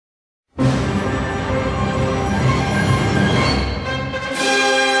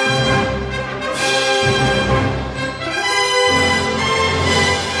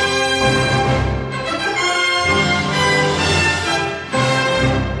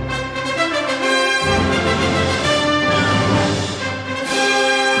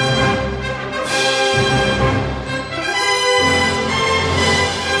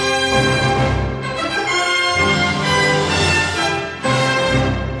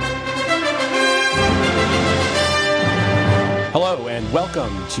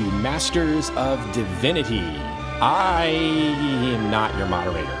Welcome to Masters of Divinity. I am not your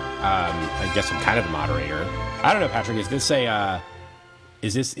moderator. I guess I'm kind of the moderator. I don't know, Patrick. Is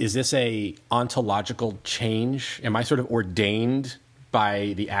this a ontological change? Am I sort of ordained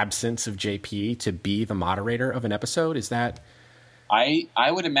by the absence of JP to be the moderator of an episode? Is that? I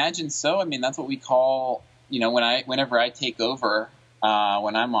would imagine so. I mean, that's what we call, whenever I take over,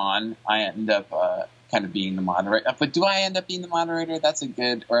 when I'm on, I end up kind of being the moderator. But do I end up being the moderator? That's a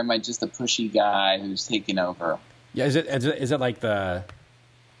good, or am I just a pushy guy who's taking over? Yeah, is it like the?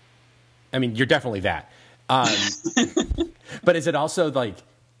 I mean, you're definitely that. But is it also like?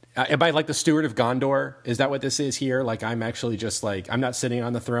 Am I like the steward of Gondor? Is that what this is here? Like, I'm actually just like, I'm not sitting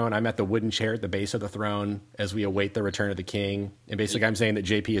on the throne. I'm at the wooden chair at the base of the throne as we await the return of the king. And basically, I'm saying that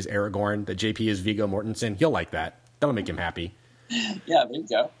JP is Aragorn, that JP is Viggo Mortensen. He'll like that. That'll make him happy. Yeah, there you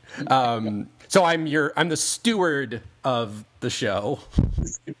go. So I'm the steward of the show.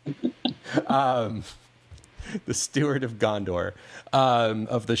 The steward of Gondor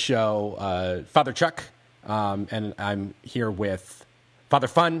of the show, Father Chuck. And I'm here with Father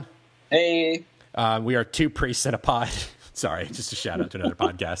Fun. Hey. We are two priests in a pod. Sorry, just a shout out to another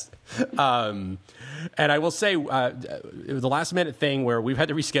podcast. And I will say, it was a last minute thing where we've had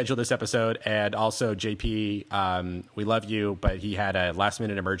to reschedule this episode. And also, JP, we love you, but he had a last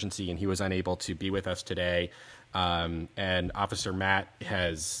minute emergency and he was unable to be with us today. And Officer Matt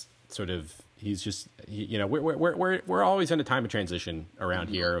has sort of, he's just, we're always in a time of transition around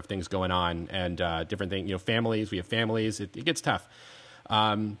here of things going on and different things. Families, we have families. It gets tough.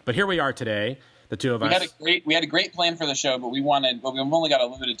 But here we are today, the two of us. We had a great plan for the show, but we've only got a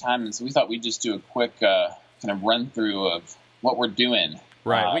limited time, and so we thought we'd just do a quick kind of run through of what we're doing.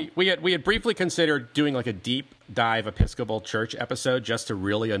 Right. We had briefly considered doing like a deep dive Episcopal Church episode just to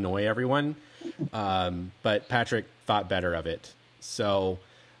really annoy everyone, but Patrick thought better of it. So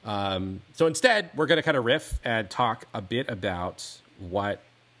instead, we're going to kind of riff and talk a bit about what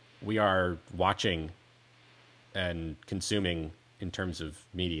we are watching and consuming in terms of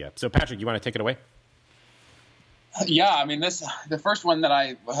media. So, Patrick, you want to take it away? Yeah, I mean, the first one that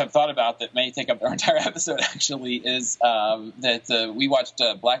I have thought about that may take up our entire episode actually is that we watched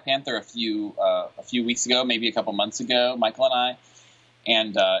Black Panther a few weeks ago, maybe a couple months ago, Michael and I,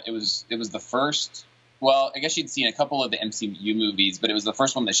 and it was the first. Well, I guess she'd seen a couple of the MCU movies, but it was the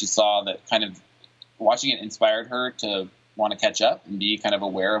first one that she saw that kind of watching it inspired her to want to catch up and be kind of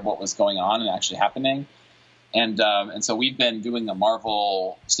aware of what was going on and actually happening. And so we've been doing a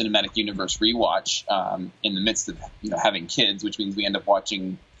Marvel Cinematic Universe rewatch in the midst of having kids, which means we end up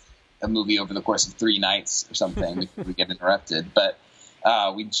watching a movie over the course of 3 nights or something. we get interrupted, but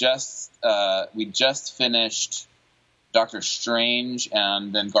we just finished Doctor Strange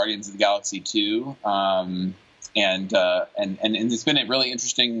and then Guardians of the Galaxy 2, and it's been a really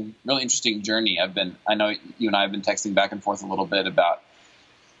interesting journey. I know you and I have been texting back and forth a little bit about.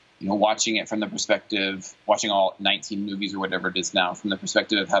 Watching it from the perspective, watching all 19 movies or whatever it is now, from the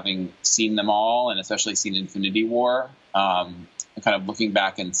perspective of having seen them all, and especially seen Infinity War, and kind of looking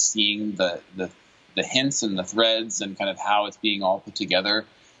back and seeing the hints and the threads and kind of how it's being all put together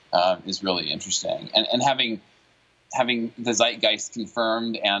is really interesting. And having the zeitgeist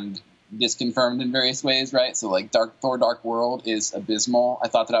confirmed and disconfirmed in various ways, right? So like Thor: Dark World is abysmal. I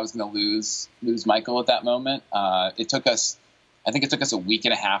thought that I was going to lose Michael at that moment. I think it took us a week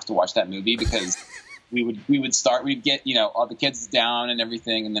and a half to watch that movie because we'd get, all the kids down and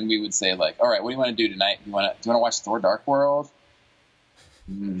everything. And then we would say like, all right, what do you want to do tonight? Do you want to watch Thor: Dark World?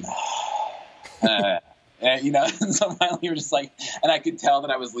 And so finally we were just like, and I could tell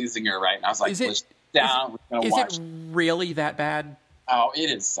that I was losing her, right? And I was like, let's down. We're going to watch. Is it really that bad? Oh, it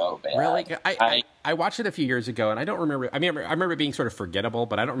is so bad. Really? I watched it a few years ago and I don't remember. I remember it being sort of forgettable,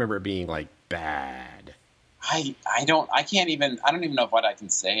 but I don't remember it being like bad. I don't even know what I can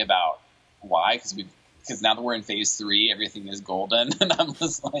say about why, because now that we're in phase 3, everything is golden, and I'm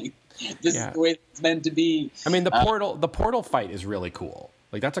just like, this is the way it's meant to be. I mean, the portal fight is really cool.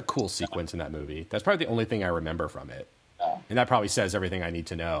 Like, that's a cool sequence in that movie. That's probably the only thing I remember from it, and that probably says everything I need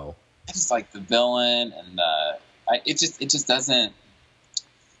to know. It's just like the villain, and it just doesn't.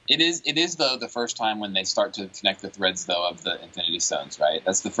 It is though the first time when they start to connect the threads though of the Infinity Stones, right?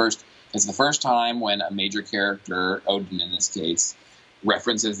 It's the first time when a major character, Odin in this case,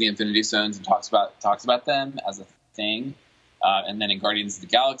 references the Infinity Stones and talks about them as a thing. And then in Guardians of the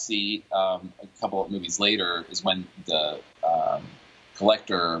Galaxy, a couple of movies later, is when the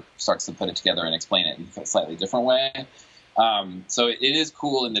Collector starts to put it together and explain it in a slightly different way. So it is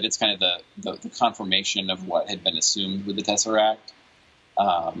cool in that it's kind of the confirmation of what had been assumed with the Tesseract.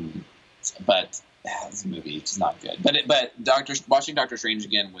 But this movie is not good. But watching Doctor Strange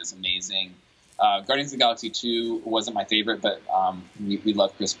again was amazing. Guardians of the Galaxy 2 wasn't my favorite, but we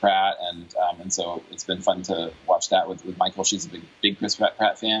love Chris Pratt, and so it's been fun to watch that with Michael. She's a big Chris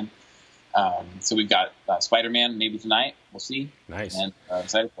Pratt fan. So we've got Spider-Man maybe tonight. We'll see. Nice. And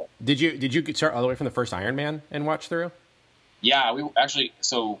excited for it. Did you start all the way from the first Iron Man and watch through? Yeah, we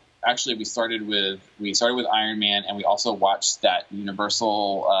started with Iron Man, and we also watched that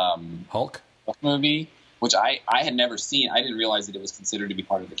Universal Hulk movie, which I had never seen. I didn't realize that it was considered to be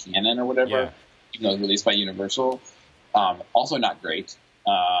part of the canon or whatever, even though it was released by Universal. Also not great,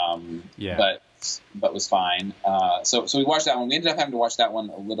 but was fine. So we watched that one. We ended up having to watch that one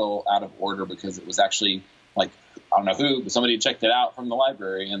a little out of order because it was actually like, I don't know who, but somebody checked it out from the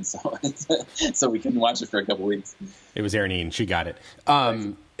library, and so we couldn't watch it for a couple weeks. It was Erin. She got it.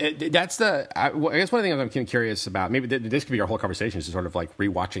 I guess one of the things I'm curious about, maybe this could be our whole conversation, is sort of like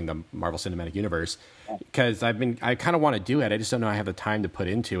rewatching the Marvel Cinematic Universe, because I kind of want to do it. I just don't know I have the time to put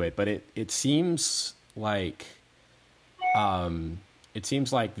into it, but it seems like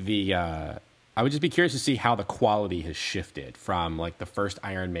I would just be curious to see how the quality has shifted from like the first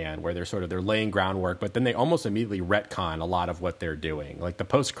Iron Man, where they're laying groundwork, but then they almost immediately retcon a lot of what they're doing. Like the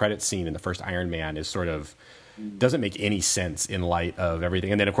post-credit scene in the first Iron Man is sort of doesn't make any sense in light of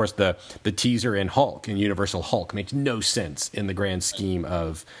everything. And then of course the teaser in Hulk, in Universal Hulk, makes no sense in the grand scheme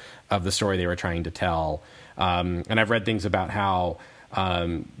of the story they were trying to tell. And I've read things about how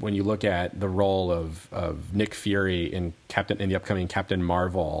when you look at the role of Nick Fury in the upcoming Captain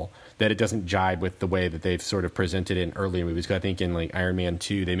Marvel, that it doesn't jibe with the way that they've sort of presented it in earlier movies. Because I think in like Iron Man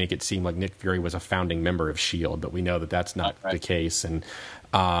 2, they make it seem like Nick Fury was a founding member of S.H.I.E.L.D., but we know that that's not the case. And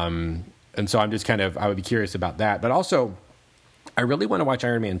so I'm just I would be curious about that. But also, I really want to watch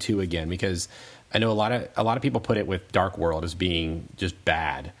Iron Man 2 again, because I know a lot of people put it with Dark World as being just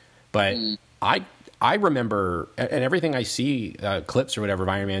bad. But I remember, and everything I see, clips or whatever of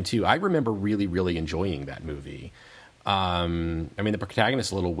Iron Man 2, I remember really, really enjoying that movie. I mean, the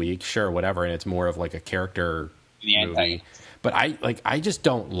protagonist's a little weak, sure, whatever, and it's more of like a character movie. But I just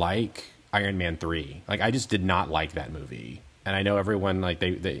don't like Iron Man 3. Like, I just did not like that movie. And I know everyone, like,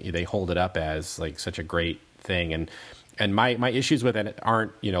 they hold it up as like such a great thing. And my issues with it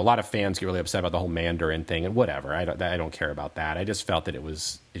aren't, a lot of fans get really upset about the whole Mandarin thing and whatever. I don't care about that. I just felt that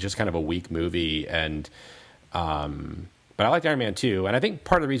it's just kind of a weak movie. And, but I liked Iron Man 2. And I think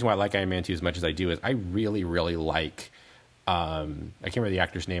part of the reason why I like Iron Man 2 as much as I do is I really, really like, I can't remember the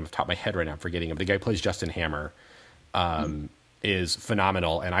actor's name off the top of my head right now. I'm forgetting him. The guy who plays Justin Hammer, is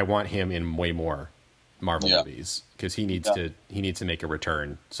phenomenal. And I want him in way more Marvel movies, because he needs to make a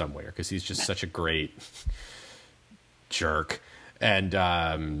return somewhere, because he's just such a great jerk. And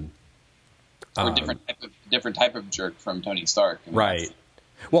or different type of jerk from Tony Stark, right?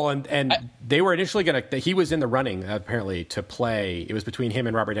 Well, and they were initially he was in the running apparently to play. It was between him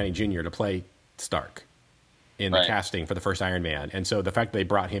and Robert Downey Jr. to play Stark in the casting for the first Iron Man, and so the fact that they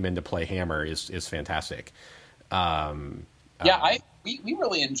brought him in to play Hammer is fantastic. We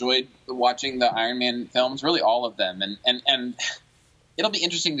really enjoyed watching the Iron Man films, really all of them, and it'll be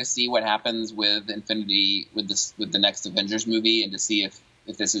interesting to see what happens with Infinity, with the next Avengers movie, and to see if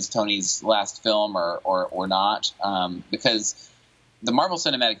this is Tony's last film or not, because the Marvel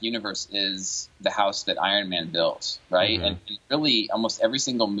Cinematic Universe is the house that Iron Man built, right? Mm-hmm. And really almost every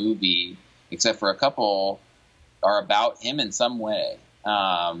single movie, except for a couple, are about him in some way,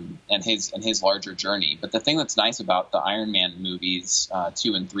 and his larger journey. But the thing that's nice about the Iron Man movies,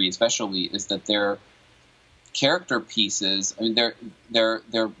 2 and 3 especially, is that they're character pieces. I mean,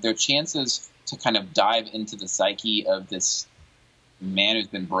 they're chances to kind of dive into the psyche of this man who's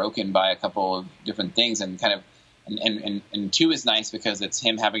been broken by a couple of different things, and kind of and 2 is nice because it's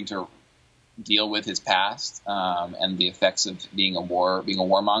him having to deal with his past, and the effects of being a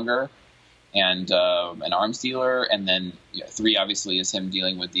warmonger and an arms dealer, and then 3 obviously is him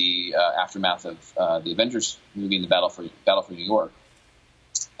dealing with the aftermath of the Avengers movie and the Battle for New York.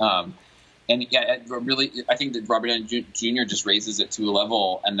 And really, I think that Robert Downey Jr. just raises it to a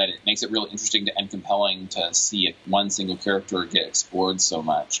level, and that it makes it really interesting and compelling to see one single character get explored so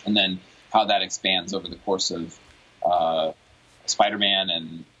much, and then how that expands over the course of Spider-Man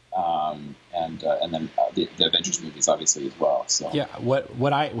and then the Avengers movies, obviously, as well. So yeah,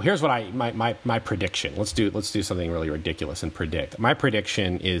 here's my prediction. Let's do something really ridiculous and predict. My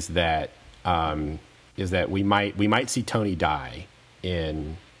prediction is that we might see Tony die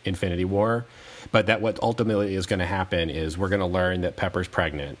in Infinity War, but that what ultimately is going to happen is we're going to learn that Pepper's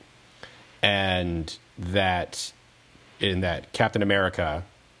pregnant, and that Captain America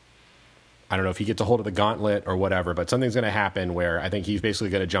I don't know if he gets a hold of the gauntlet or whatever, but something's going to happen where I think he's basically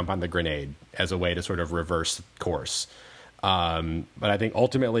going to jump on the grenade as a way to sort of reverse course. But I think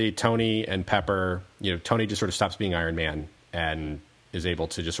ultimately Tony and Pepper, Tony just sort of stops being Iron Man and is able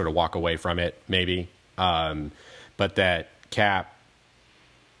to just sort of walk away from it, maybe. But that Cap,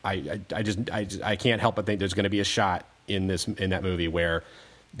 I can't help but think there's going to be a shot in that movie where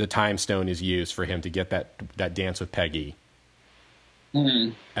the Time Stone is used for him to get that dance with Peggy.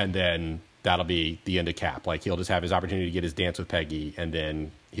 Mm-hmm. And then that'll be the end of Cap. Like, he'll just have his opportunity to get his dance with Peggy, and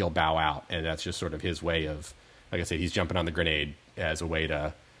then he'll bow out. And that's just sort of his way of, like I said, he's jumping on the grenade as a way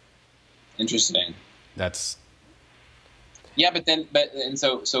to. Interesting. That's. Yeah,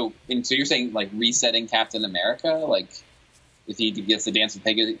 so you're saying, like, resetting Captain America? Like, if he gets the dance with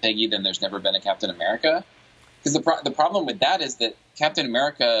Peggy, then there's never been a Captain America? Because the problem with that is that Captain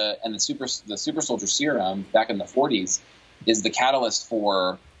America and the super soldier serum back in the 40s is the catalyst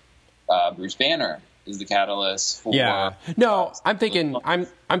for Bruce Banner, is the catalyst for. Yeah, no, I'm thinking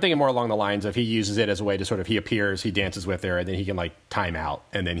more along the lines of he uses it as a way to sort of, he appears, he dances with her, and then he can like time out,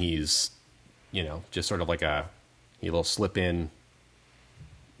 and then he's, just sort of like he'll slip in,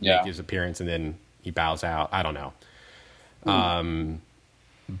 make his appearance, and then he bows out. I don't know,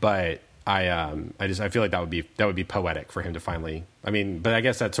 but. I feel like that would be poetic for him to finally. I mean, but I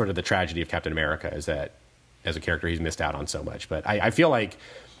guess that's sort of the tragedy of Captain America, is that as a character he's missed out on so much. But I feel like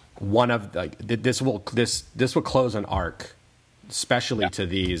this will close an arc, especially to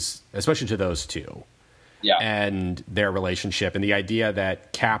those two, and their relationship, and the idea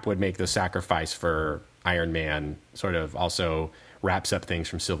that Cap would make the sacrifice for Iron Man sort of also wraps up things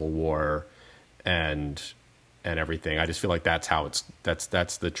from Civil War, and everything. I just feel like that's how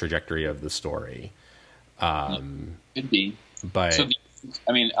that's the trajectory of the story. Could be, but so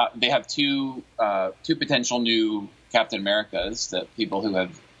they have two potential new Captain Americas, that people who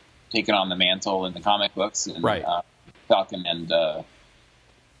have taken on the mantle in the comic books, and, right? Falcon and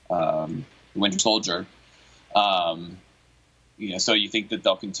Winter Soldier. So you think that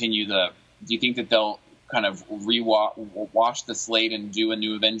they'll continue do you think that they'll kind of wash the slate and do a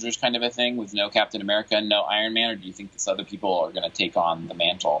new Avengers kind of a thing with no Captain America and no Iron Man, or do you think these other people are going to take on the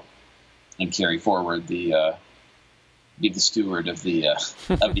mantle and carry forward be the steward of the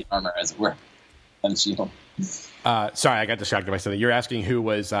armor, as it were, and the shield? Sorry, I got distracted by something. You're asking who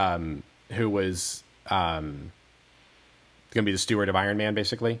was going to be the steward of Iron Man,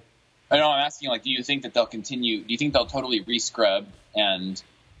 basically? I know. I'm asking, like, do you think that they'll continue? Do you think they'll totally rescrub and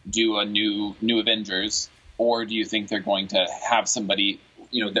do a new Avengers, or do you think they're going to have somebody?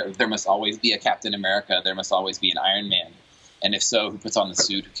 There must always be a Captain America. There must always be an Iron Man, and if so, who puts on the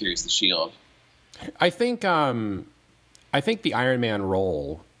suit? Who carries the shield? I think the Iron Man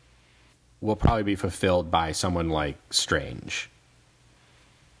role will probably be fulfilled by someone like Strange,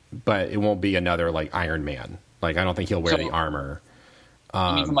 but it won't be another like Iron Man. Like, I don't think he'll wear the armor.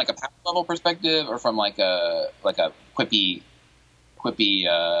 You mean from like a power level perspective, or from like a quippy,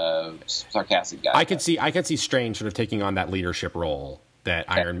 sarcastic guy? I could see Strange sort of taking on that leadership role that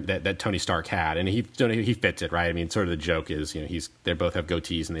that Tony Stark had, and he fits it, right? I mean, sort of the joke is, they both have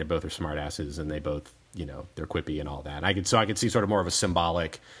goatees, and they both are smartasses, and they both, they're quippy and all that. And I could see sort of more of a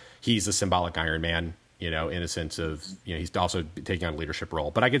symbolic. He's a symbolic Iron Man, in a sense of, he's also taking on a leadership role.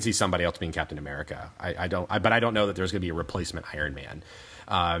 But I could see somebody else being Captain America. But I don't know that there's going to be a replacement Iron Man.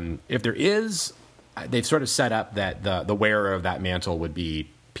 If there is, they've sort of set up that the wearer of that mantle would be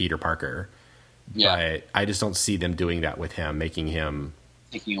Peter Parker. Yeah. But I just don't see them doing that with him, making him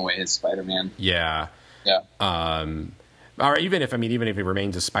taking away his Spider-Man. Yeah. Yeah. Or even if he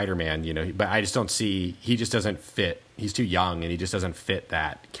remains a Spider-Man, but I just don't see, he just doesn't fit. He's too young, and he just doesn't fit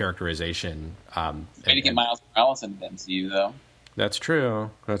that characterization. Maybe get Miles Morales into the MCU, though. That's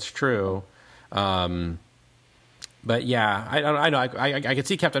true. But yeah, I know. I could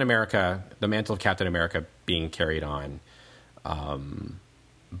see Captain America, the mantle of Captain America, being carried on.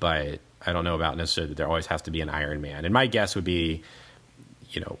 But I don't know about necessarily that there always has to be an Iron Man. And my guess would be,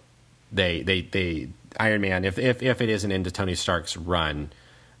 they Iron Man, if it isn't into Tony Stark's run,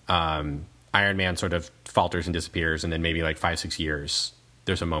 Iron Man sort of falters and disappears, and then maybe like 5-6 years,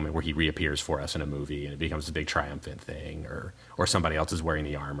 there's a moment where he reappears for us in a movie, and it becomes a big triumphant thing, or somebody else is wearing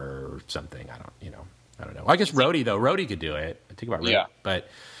the armor or something. I don't know. I guess Rhodey could do it. I think about Rhodey, but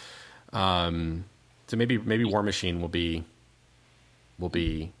so maybe War Machine will be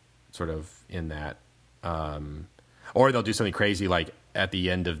sort of in that, or they'll do something crazy like at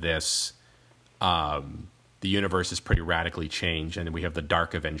the end of this. The universe is pretty radically changed, and then we have the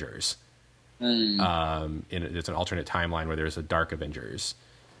Dark Avengers. It's an alternate timeline where there's a Dark Avengers.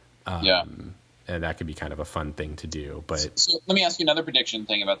 and that could be kind of a fun thing to do. But so let me ask you another prediction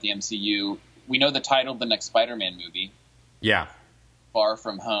thing about the MCU. We know the title of the next Spider-Man movie. Yeah. Far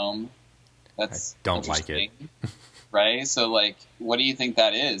From Home. That's I don't like it. Right? So, like, what do you think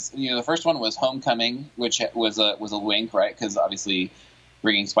that is? You know, the first one was Homecoming, which was a wink, right? Because obviously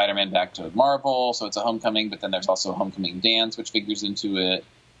bringing Spider-Man back to Marvel, so it's a Homecoming, but then there's also Homecoming Dance, which figures into it.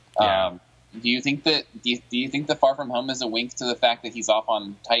 Yeah. Do you think that do you think the Far From Home is a wink to the fact that he's off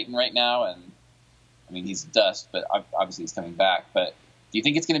on Titan right now? And I mean, he's dust, but obviously he's coming back. But do you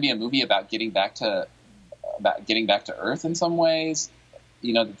think it's going to be a movie about getting back to Earth in some ways?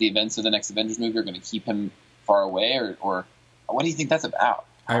 You know, that the events of the next Avengers movie are going to keep him far away, or what do you think that's about?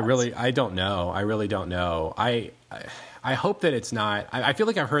 I don't know. I really don't know. I hope that it's not. I feel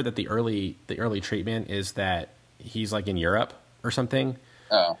like I've heard that the early treatment is that he's like in Europe or something.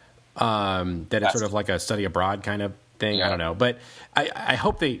 Oh. That it's sort of like a study abroad kind of thing. Yeah. I don't know. But I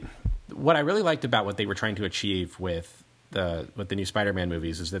hope what I really liked about what they were trying to achieve with the new Spider-Man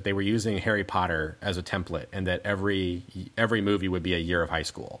movies is that they were using Harry Potter as a template, and that every movie would be a year of high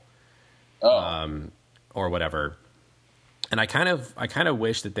school. Oh. Or whatever. And I kind of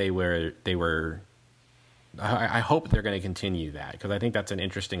wish that they were I hope they're going to continue that, because I think that's an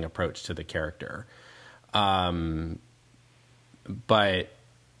interesting approach to the character. But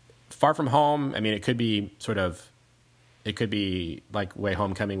Far From Home, I mean, it could be like way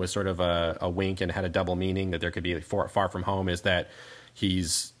Homecoming was sort of a wink and had a double meaning, that there could be Far From Home is that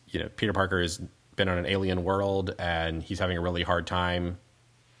he's, you know, Peter Parker has been on an alien world and he's having a really hard time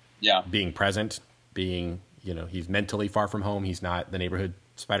being present, being, you know, he's mentally far from home. He's not the neighborhood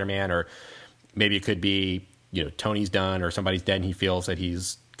Spider-Man. Or maybe it could be, you know, Tony's done or somebody's dead and he feels that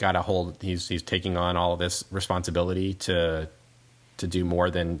he's got a hold, he's taking on all of this responsibility to do more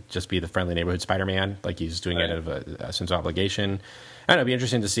than just be the friendly neighborhood Spider-Man. Like he's doing it out of a sense of obligation. I don't know, it'd be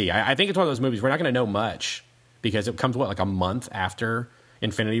interesting to see. I think it's one of those movies we're not going to know much, because it comes, like a month after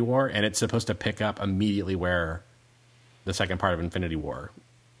Infinity War, and it's supposed to pick up immediately where the second part of Infinity War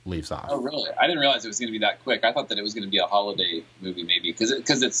leaves off. Oh, really? I didn't realize it was going to be that quick. I thought that it was going to be a holiday movie, maybe, because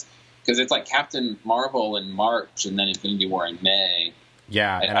it's like Captain Marvel in March and then Infinity War in May.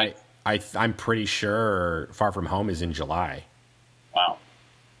 Yeah, and I'm pretty sure Far From Home is in July. Wow.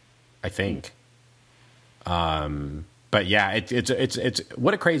 I think. But yeah, it's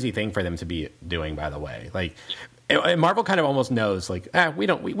what a crazy thing for them to be doing, by the way. Like, and Marvel kind of almost knows, like, we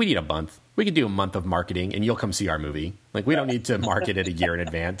need a month. We could do a month of marketing and you'll come see our movie. Like, we don't need to market it a year in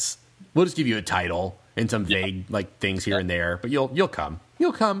advance. We'll just give you a title and some vague like things here and there, but you'll come.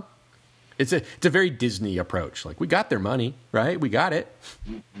 You'll come. It's a very Disney approach. Like, we got their money, right? We got it.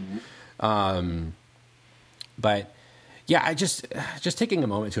 But yeah, I just taking a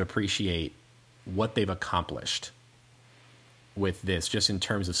moment to appreciate what they've accomplished with this, just in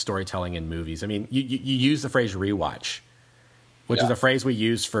terms of storytelling in movies. I mean, you use the phrase rewatch, which is a phrase we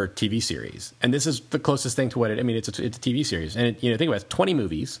use for TV series, and this is the closest thing to what I mean. It's a TV series, and think about it, 20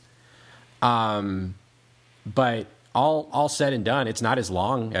 movies, but all said and done, it's not as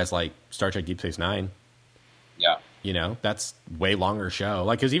long as like Star Trek Deep Space Nine. Yeah. You know, that's way longer show.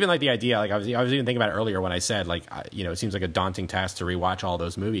 Like, because even like the idea, like I was even thinking about it earlier when I said, like, it seems like a daunting task to rewatch all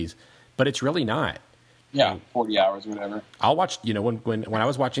those movies, but it's really not. Yeah, 40 hours or whatever. I'll watch, when I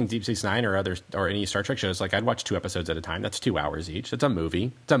was watching Deep Space Nine or any Star Trek shows, like I'd watch 2 episodes at a time. That's 2 hours each. That's a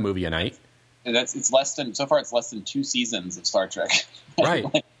movie. It's a movie a night. And it's less than 2 seasons of Star Trek. Right.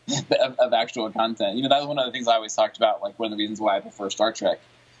 of actual content. That was one of the things I always talked about. Like, one of the reasons why I prefer Star Trek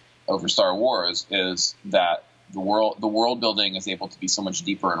over Star Wars is that the world building is able to be so much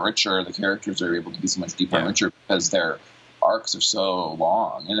deeper and richer. The characters are able to be so much deeper and richer because their arcs are so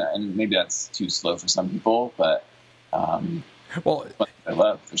long, and maybe that's too slow for some people, but but I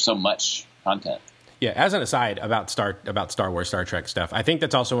love there's so much content. Yeah, as an aside about Star Wars, Star Trek stuff, I think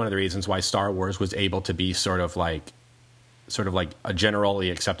that's also one of the reasons why Star Wars was able to be sort of like a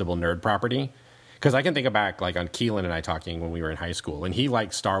generally acceptable nerd property. Because I can think back, like, on Keelan and I talking when we were in high school, and he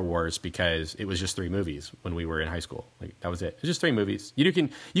liked Star Wars because it was just 3 movies when we were in high school. Like, that was it. It was just 3 movies. You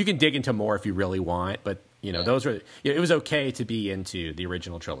can dig into more if you really want, but those were. It was okay to be into the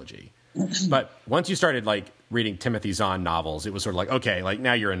original trilogy, but once you started like reading Timothy Zahn novels, it was sort of like, okay, like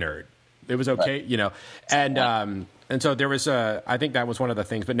now you're a nerd. It was okay, and so there was I think that was one of the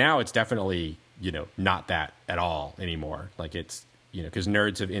things, but now it's definitely not that at all anymore. Like, it's. Because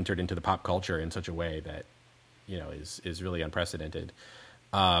nerds have entered into the pop culture in such a way that, is really unprecedented.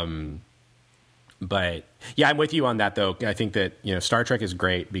 But yeah, I'm with you on that though. I think that, Star Trek is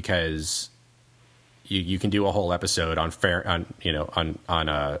great because you can do a whole episode on Ferenginar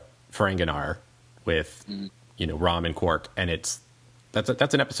with, Rom and Quark, and it's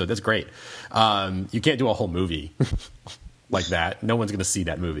that's an episode. That's great. You can't do a whole movie like that. No one's going to see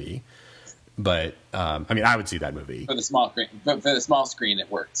that movie. But I mean, I would see that movie for the small screen. But for the small screen, it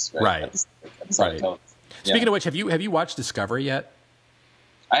works. Right. Right. Speaking of which, have you watched Discovery yet?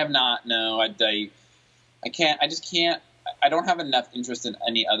 I have not. No, I can't. I just can't. I don't have enough interest in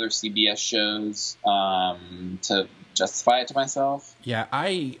any other CBS shows to justify it to myself. Yeah,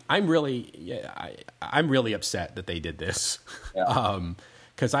 I'm really upset that they did this. Yeah.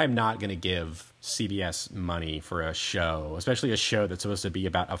 Because I'm not going to give CBS money for a show, especially a show that's supposed to be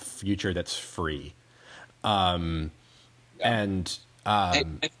about a future that's free. But if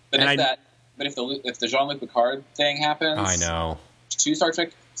the Jean-Luc Picard thing happens, I know 2 Star Trek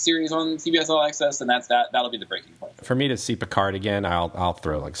series on CBS All Access, and that'll be the breaking point. For me to see Picard again, I'll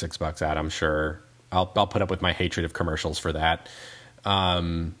throw like $6 at. I'm sure I'll put up with my hatred of commercials for that.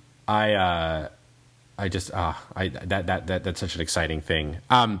 That's such an exciting thing.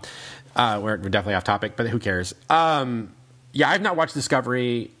 We're definitely off topic, but who cares? Yeah, I've not watched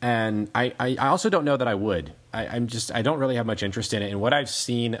Discovery, and I also don't know that I would. I don't really have much interest in it, and what I've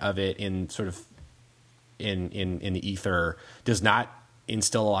seen of it in sort of in the ether does not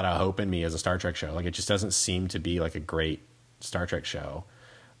instill a lot of hope in me as a Star Trek show. Like, it just doesn't seem to be like a great Star Trek show.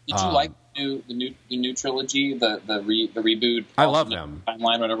 Did you like the new trilogy, the reboot? I love them.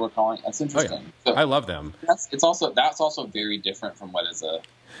 Timeline, whatever we're calling it. That's interesting. Oh, yeah. I love them. That's also very different from what is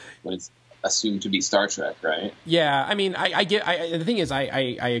assumed to be Star Trek, right? Yeah, I mean, the thing is, I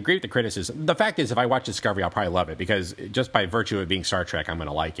agree with the criticism. The fact is, if I watch Discovery, I'll probably love it because just by virtue of it being Star Trek, I'm going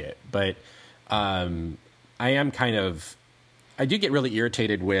to like it. But I do get really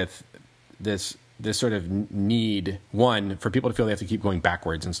irritated with this sort of need, one, for people to feel they have to keep going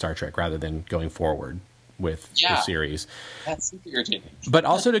backwards in Star Trek rather than going forward with the series. That's super irritating. But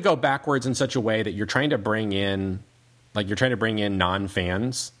also to go backwards in such a way that you're trying to bring in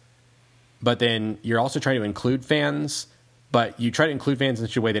non-fans, but then you're also trying to include fans, but you try to include fans in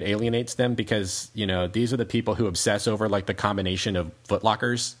such a way that alienates them because, you know, these are the people who obsess over like the combination of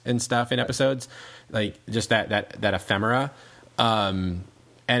footlockers and stuff in episodes, like just that ephemera. And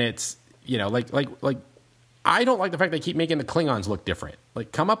it's, you know, like I don't like the fact they keep making the Klingons look different.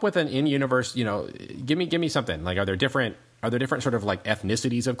 Like, come up with an in-universe, you know, give me something. Like, are there different sort of like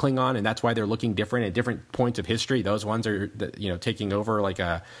ethnicities of Klingon, and that's why they're looking different at different points of history? Those ones are, you know, taking over like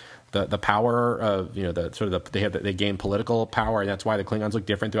the power of, you know, they gain political power, and that's why the Klingons look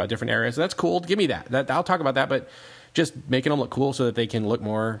different throughout different areas. So that's cool. Give me that. I'll talk about that, but just making them look cool so that they can look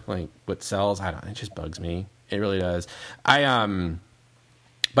more like what sells. It just bugs me. It really does.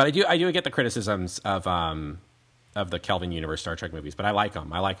 But I do get the criticisms of the Kelvin Universe Star Trek movies, but I like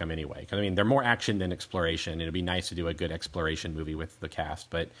them. I like them anyway. Because, I mean, they're more action than exploration. It'd be nice to do a good exploration movie with the cast,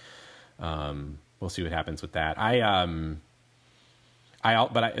 but we'll see what happens with that.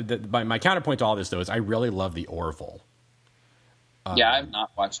 My counterpoint to all this, though, is I really love the Orville. Yeah, I've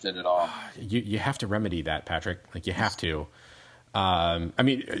not watched it at all. You have to remedy that, Patrick. Like, you have to. I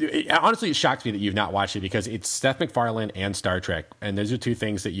mean, honestly, it shocks me that you've not watched it because it's Seth MacFarlane and Star Trek, and those are two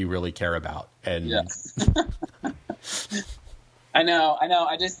things that you really care about. And yeah. I know. I don't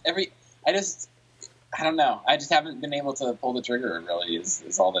know. I just haven't been able to pull the trigger. Really,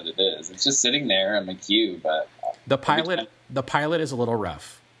 is all that it is. It's just sitting there in my queue. But the pilot is a little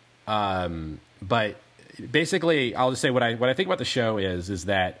rough. But basically, I'll just say what I think about the show is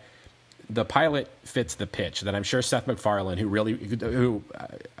that the pilot fits the pitch that I'm sure Seth MacFarlane, who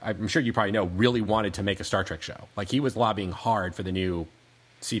I'm sure you probably know, really wanted to make a Star Trek show. Like, he was lobbying hard for the new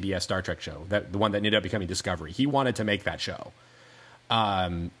CBS Star Trek show, the one that ended up becoming Discovery. He wanted to make that show.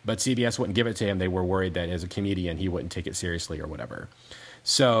 But CBS wouldn't give it to him. They were worried that as a comedian, he wouldn't take it seriously or whatever.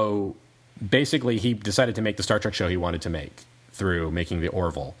 So basically, he decided to make the Star Trek show he wanted to make through making the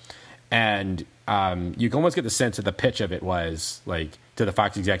Orville. And you can almost get the sense that the pitch of it was like to the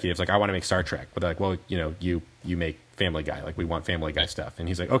Fox executives, like, I want to make Star Trek, but they're like, well, you know, you make Family Guy, like, we want Family Guy stuff. And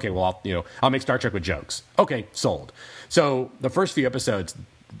he's like, okay, well, I'll make Star Trek with jokes. Okay, sold. So the first few episodes,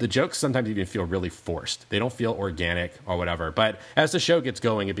 the jokes sometimes even feel really forced. They don't feel organic or whatever. But as the show gets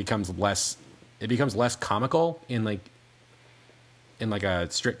going, it becomes less comical in a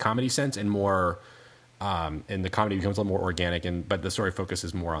strict comedy sense, and more. And the comedy becomes a little more organic, but the story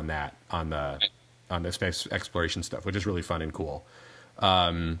focuses more on that, on the space exploration stuff, which is really fun and cool.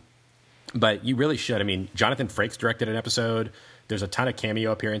 But you really should. I mean, Jonathan Frakes directed an episode. There's a ton of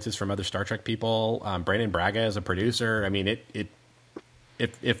cameo appearances from other Star Trek people. Brandon Braga is a producer. I mean,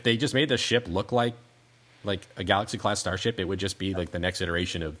 if they just made the ship look like a Galaxy class starship, it would just be like the next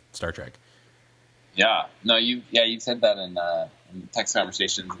iteration of Star Trek. Yeah. No, you said that in text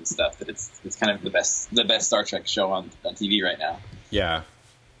conversations and stuff, that it's kind of the best Star Trek show on TV right now. Yeah.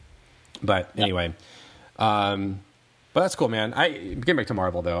 But anyway, but that's cool, man. Getting back to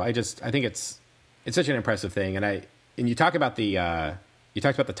Marvel though, I think it's such an impressive thing. And you talk about you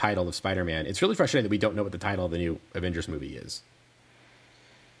talked about the title of Spider-Man. It's really frustrating that we don't know what the title of the new Avengers movie is.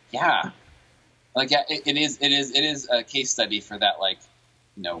 Yeah. Like, yeah, it is a case study for that. Like,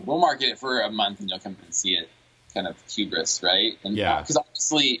 we'll market it for a month and you'll come and see it kind of hubris, right? And yeah. Because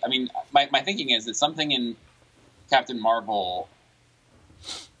obviously, I mean, my thinking is that something in Captain Marvel,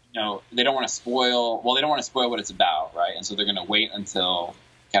 they don't want to spoil what it's about, right? And so they're going to wait until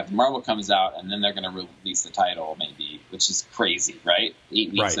Captain Marvel comes out, and then they're going to release the title, maybe, which is crazy, right?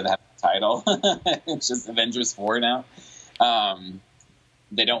 8 weeks of having the title. It's just Avengers 4 now.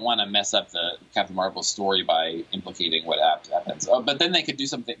 They don't want to mess up the Captain Marvel story by implicating what happens. But then they could do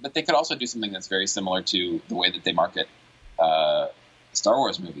something. But they could also do something that's very similar to the way that they market Star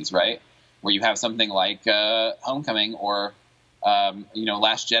Wars movies, right? Where you have something like Homecoming or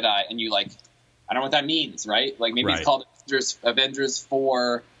Last Jedi, and you I don't know what that means, right? Like maybe it's called Avengers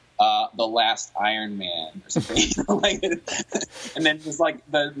 4, The Last Iron Man or something. And then just the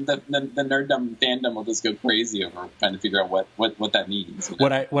nerddom fandom will just go crazy over trying to figure out what that means.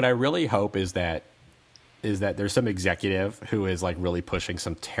 What I really hope is that there's some executive who is really pushing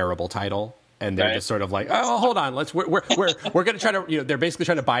some terrible title. And they're just sort of oh, hold on. We're going to try to, they're basically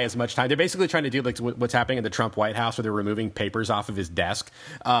trying to buy as much time. They're basically trying to do what's happening in the Trump White House where they're removing papers off of his desk.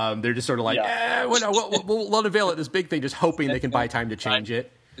 They're just sort of we'll unveil it, this big thing, just hoping they can buy time to change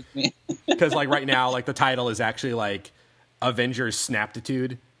it. Because right now, the title is actually Avengers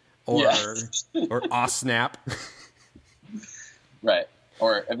Snaptitude or Snap. Right.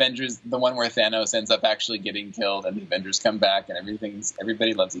 Or Avengers, the one where Thanos ends up actually getting killed, and the Avengers come back, and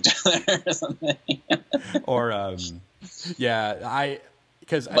everybody loves each other, or something. Or,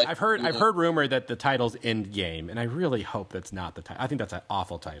 because I've heard rumor that the title's Endgame, and I really hope that's not the title. I think that's an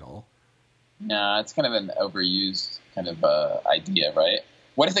awful title. No, it's kind of an overused kind of idea, right?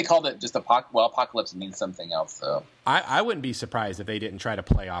 What if they called it just Apocalypse means something else, though? I wouldn't be surprised if they didn't try to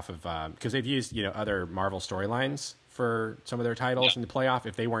play off of because they've used other Marvel storylines for some of their titles in the playoff.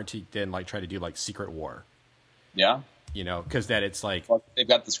 If they weren't to then try to do Secret War, because that it's well, they've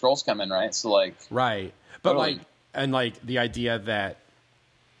got the Skrulls coming, right? So right, but totally. The idea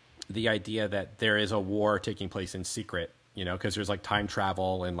that there is a war taking place in secret, because there's time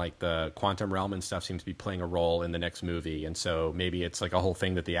travel and the quantum realm and stuff seems to be playing a role in the next movie, and so maybe it's a whole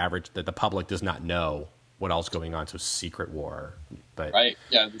thing that the public does not know what else going on. So Secret War, but right,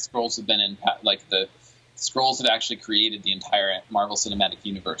 yeah, the Skrulls have been in the Skrulls had actually created the entire Marvel Cinematic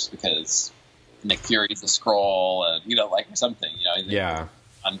Universe because Nick Fury's a Skrull, or something,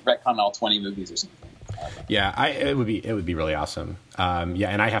 on retcon all 20 movies or something. Yeah, it would be really awesome.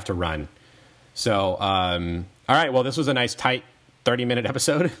 And I have to run. So, all right. Well, this was a nice tight 30-minute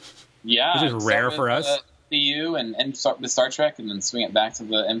episode. Yeah, this is rare for us. MCU and start with Star Trek, and then swing it back to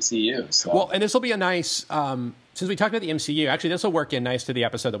the MCU. So. Well, and this will be a nice. Since we talked about the MCU, actually, this will work in nice to the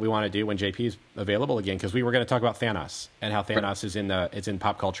episode that we want to do when JP is available again, because we were going to talk about Thanos and how Thanos is it's in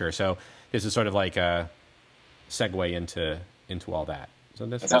pop culture. So this is sort of a segue into all that. So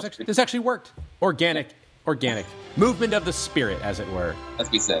this actually worked. Organic movement of the spirit, as it were.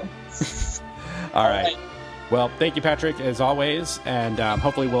 As we said. All right. Well, thank you, Patrick, as always, and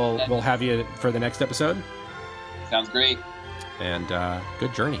hopefully we'll have you for the next episode. Sounds great. And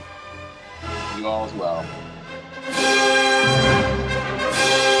good journey. You all as well.